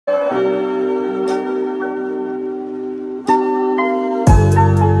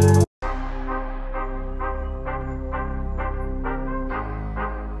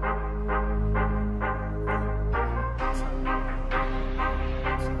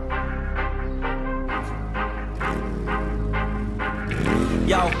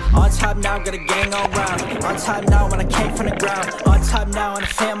Yo, on top now, got a gang all round. On top now when I came from the ground. On top now and the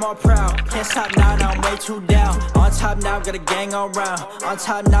fam all proud. Can't stop now, now I'm way too down. On top now, got a gang all round. On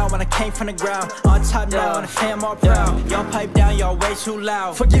top now when I came from the ground. On top now and the fam all proud. Y'all pipe down, y'all way too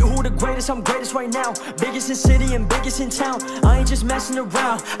loud. Forget who the greatest, I'm greatest right now. Biggest in city and biggest in town. I ain't just messing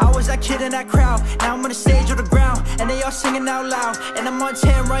around. I was that kid in that crowd. Now I'm on the stage or the ground. And they all singing out loud. And I'm on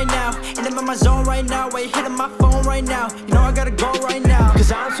 10 right now. And I'm in my zone right now. Wait, hitting my phone right now. You know I gotta go right now.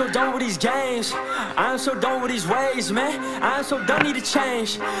 Cause I'm so done with these games. I'm so done with these ways, man. I'm so done, need to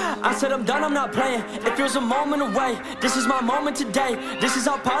change. I said I'm done, I'm not playing. It feels a moment away. This is my moment today. This is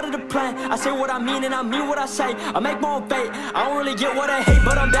all part of the plan. I say what I mean and I mean what I say. I make my own fate. I don't really get what I hate,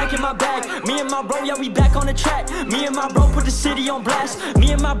 but I'm back in my bag. Me and my bro, yeah, we back on the track. Me and my bro put the city on blast.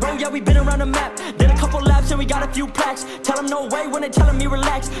 Me and my bro, yeah, we been around the map. Did a couple laps and we got a few plaques. Tell them no way when they telling me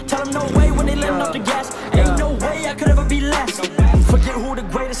relax. Tell them no way when they letting off the gas. Ain't no way I could ever be less. Forget who the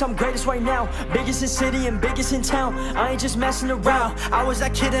greatest, I'm greatest right now. Biggest in city and biggest in town. I ain't just messing around. I was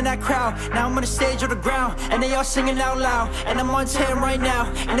that kid in that crowd. Now I'm on the stage or the ground. And they all singing out loud. And I'm on 10 right now.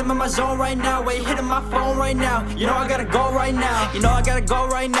 And I'm in my zone right now. Wait, hitting my phone right now. You know I gotta go right now. You know I gotta go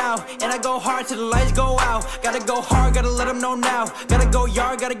right now. And I go hard till the lights go out. Gotta go hard, gotta let them know now. Gotta go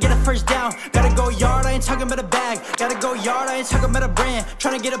yard, gotta get a first down. Gotta go yard, I ain't talking about a bag. Gotta go yard, I ain't talking about a brand.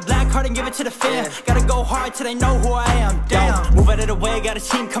 Tryna get a black card and give it to the fan. Gotta go hard till they know who I am. Damn, move out of the way, got a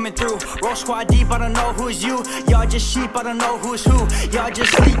team coming through. Roll squad deep, I don't know who's you. Y'all just sheep, I don't know who's who. Y'all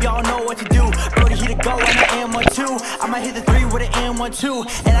just sleep, y'all know what to do. Brody, he to go and I am one too. I might hit the 3 with an M1 too.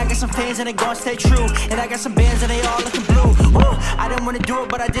 And I got some fans and they gon' stay true. And I got some bands and they all looking blue. Woo, I didn't wanna do it,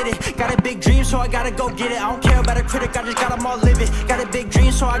 but I did it. Got a big dream, so I gotta go get it. I don't care about a critic, I just got them all live it. Got a big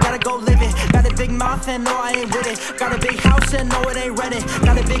dream, so I gotta go live it. Got a big mouth and know I ain't with it. Got a big house and know it ain't rented.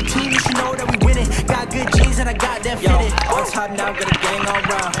 Got a big team, you should know that we winning. Got good G's and I got them fitted. On top now, got a gang all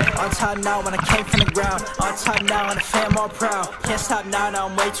round. On top now when I came from the ground. On top now and the fam all proud. Can't stop now, now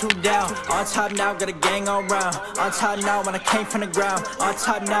I'm way too down. On top now, got a gang all round. On top now when I came from the ground. On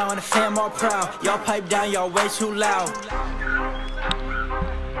top now and the fam all proud. Y'all pipe down, y'all way too loud.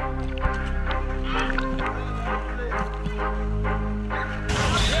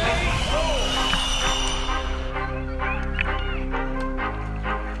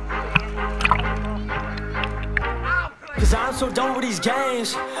 Cause I'm so done with these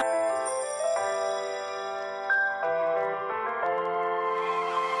games.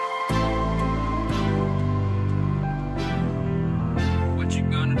 What you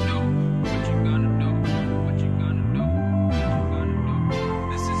gonna do? What you gonna do? What you gonna do? What you gonna do?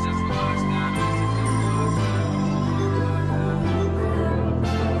 This is just for us now.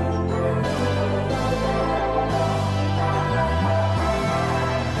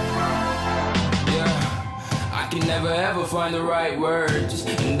 Yeah, I can never ever find the right words,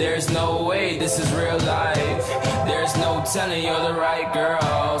 and there's no way this is real life. There's no telling you're the right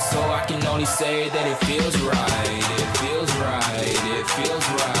girl, so I can only say that it feels right. It feels right. It feels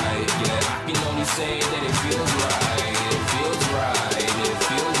right. Yeah, I can only say that it feels right. It feels right. It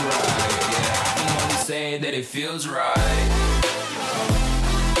feels right. Yeah, I can only say that it feels right.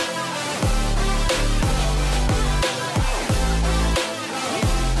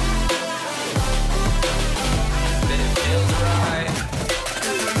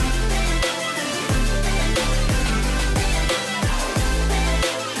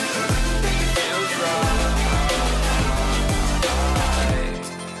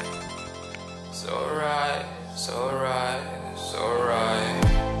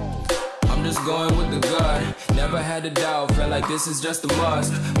 Going with the gut, never had a doubt, felt like this is just a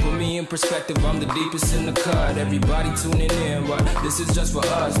must. Put me in perspective, I'm the deepest in the cut. Everybody tuning in, but this is just for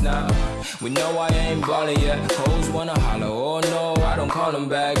us now. We know I ain't ballin' yet, hoes wanna holler, oh no, I don't call them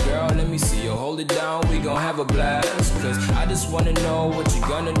back. Girl, let me see you hold it down, we gon' have a blast. Cause I just wanna know what you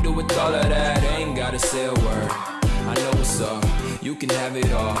gonna do with all of that. Ain't gotta say a word, I know what's up. You can have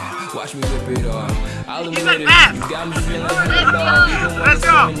it all, watch me rip it off. I'll admit it, you got me feeling hella love. Even when it's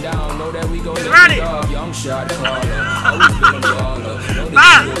coming down, know that we gon' lift it up. Young shot caller, always been a baller. Know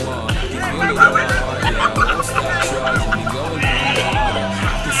that you the one, I can feel it on my heart. Yeah, I won't stop charging me, going harder.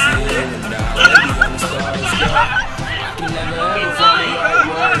 I can see it in the dark, maybe on the stars. I can never ever find the right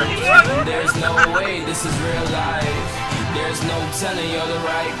words, and there's no way this is real life. There's no telling you're the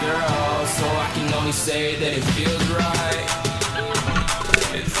right girl, so I can only say that it feels right.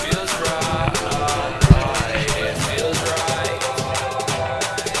 It feels right. It feels right.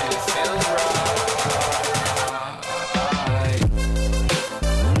 It feels right.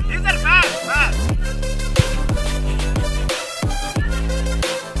 These are fast, fast.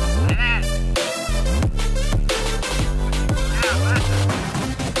 Yeah,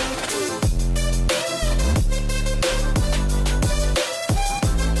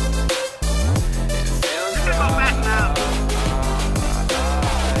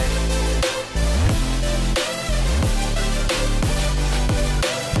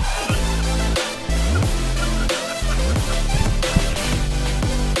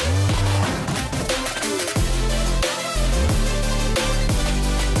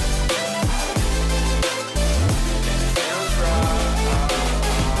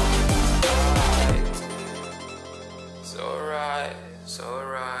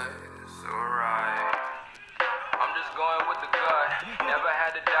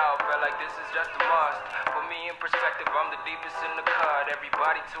 like this is just a must. Put me in perspective, I'm the deepest in the cut.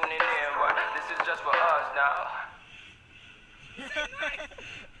 Everybody tuning in, but this is just for us now.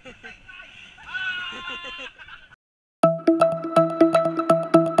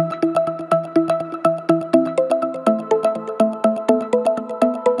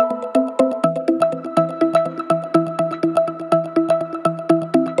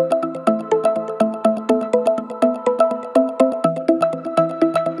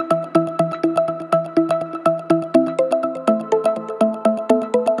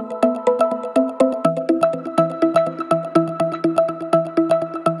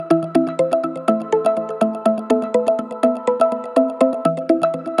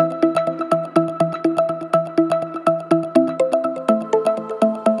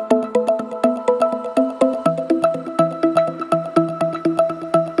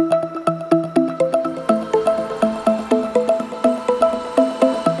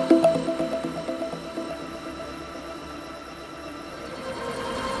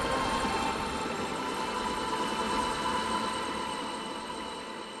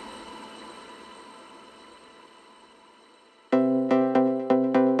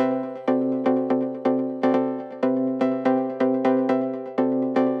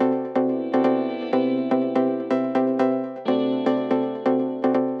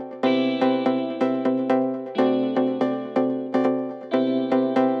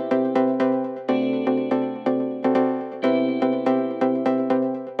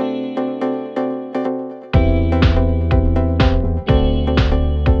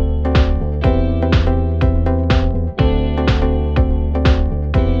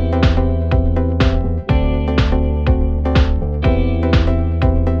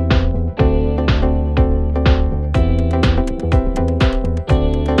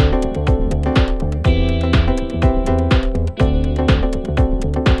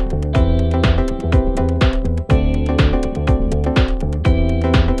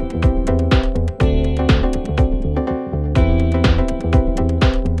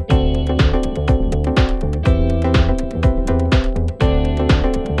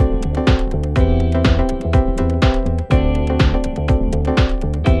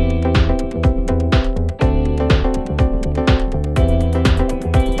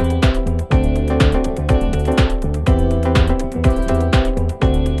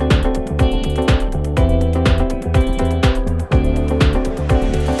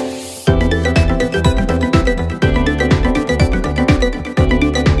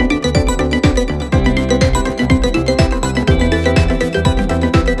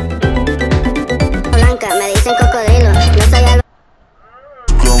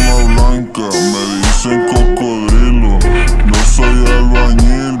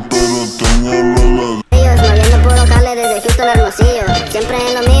 Siempre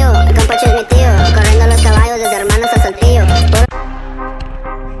en lo mío, el campacho es mi tío. Corriendo los caballos desde hermanos a Saltillo.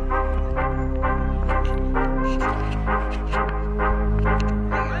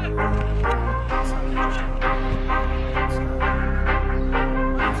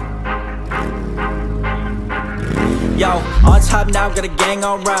 Yo, on top now, got a gang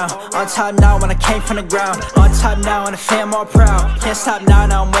all round. On top now when I came from the ground. On top now and the fam all proud. Can't stop now,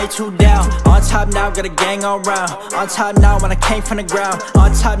 now I'm way too down. On top now, got a gang all round. On top now when I came from the ground.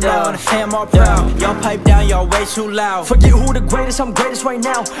 On top now and the fam all proud. Y'all pipe down, y'all way too loud. Forget who the greatest, I'm greatest right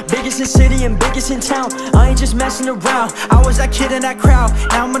now. Biggest in city and biggest in town. I ain't just messing around. I was that kid in that crowd.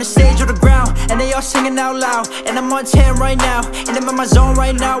 Now I'm on the stage or the ground. And they all singing out loud. And I'm on 10 right now. And I'm in my zone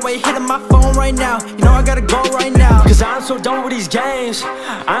right now. Wait, hitting my phone right now. You know I gotta go right now. Cause I'm so done with these games.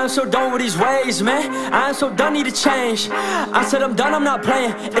 I'm so done with these ways, man. I'm so done, need to change. I said I'm done, I'm not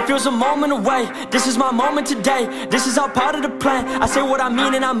playing. It feels a moment away. This is my moment today. This is all part of the plan. I say what I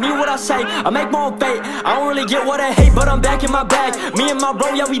mean and I mean what I say. I make my own fate. I don't really get what I hate, but I'm back in my bag. Me and my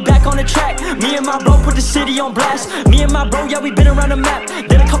bro, yeah, we back on the track. Me and my bro put the city on blast. Me and my bro, yeah, we been around the map.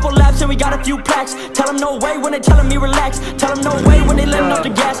 Did a couple laps and we got a few plaques. Tell them no way when they telling me relax. Tell them no way when they letting off the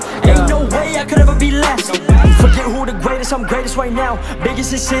gas. Ain't no way I could ever be last. Forget who the greatest, I'm greatest right now.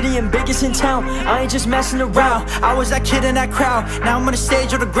 Biggest in city and biggest in town. I ain't just messing around. I was that kid in that crowd. Now I'm on the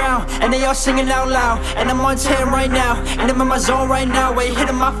stage or the ground. And they all singing out loud. And I'm on 10 right now. And I'm in my zone right now. Wait,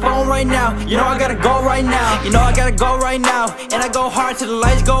 hitting my phone right now. You know I gotta go right now. You know I gotta go right now. And I go hard till the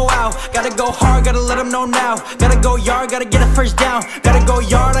lights go out. Gotta go hard, gotta let them know now. Gotta go yard, gotta get a first down. Gotta go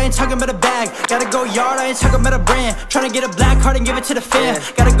yard, I ain't talking about a bag. Gotta go yard, I ain't talking about a brand. Tryna get a black card and give it to the fam.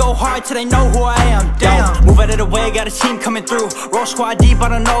 Gotta go hard till they know who I am. Damn, move out of the way, got a team team coming through. Roll squad deep, I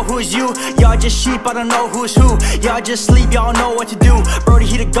don't know who's you. Y'all just sheep, I don't know who's who. Y'all just sleep, y'all know what to do. Brody,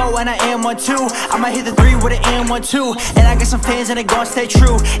 he the go, and I am one too. I might hit the 3 with an M1 too. And I got some fans and they gon' stay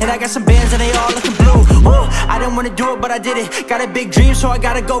true. And I got some bands and they all looking blue. Woo! I didn't wanna do it, but I did it. Got a big dream, so I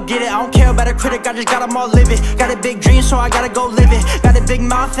gotta go get it. I don't care about a critic, I just got them all live it. Got a big dream, so I gotta go live it. Got a big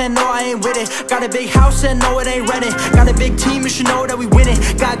mouth and no, I ain't with it. Got a big house and no, it ain't rented. Got a big team, you should know that we winning.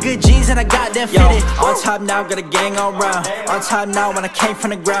 Got good jeans and I got them fitted. On top now, got a gang all round. On top now when I came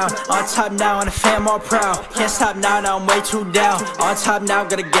from the ground. On top now and the fam all proud. Can't stop now, now I'm way too down. On top now,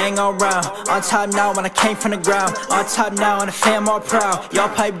 got a gang all round. On top now when I came from the ground. On top now and the fam all proud. Y'all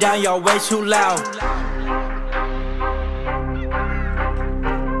pipe down, y'all way too loud.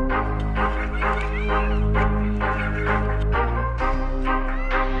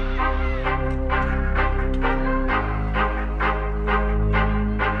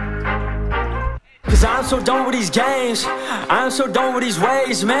 Cause I'm so done with these games, I'm so done with these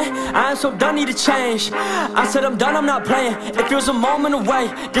ways, man. I'm so done, need to change. I said I'm done, I'm not playing. It feels a moment away.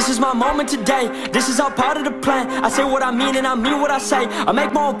 This is my moment today. This is all part of the plan. I say what I mean and I mean what I say. I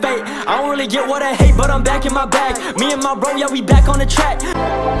make my own fate. I don't really get what I hate, but I'm back in my bag. Me and my bro, yeah, we back on the track.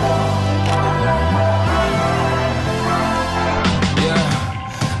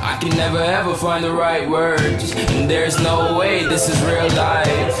 I can never ever find the right words, and there's no way this is real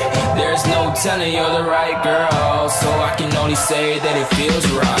life. There's no telling you're the right girl, so I can only say that it feels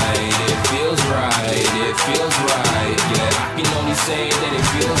right. It feels right, it feels right. Yeah, I can only say that it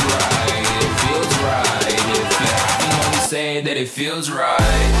feels right. It feels right, I can only say that it feels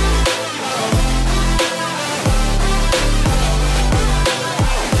right.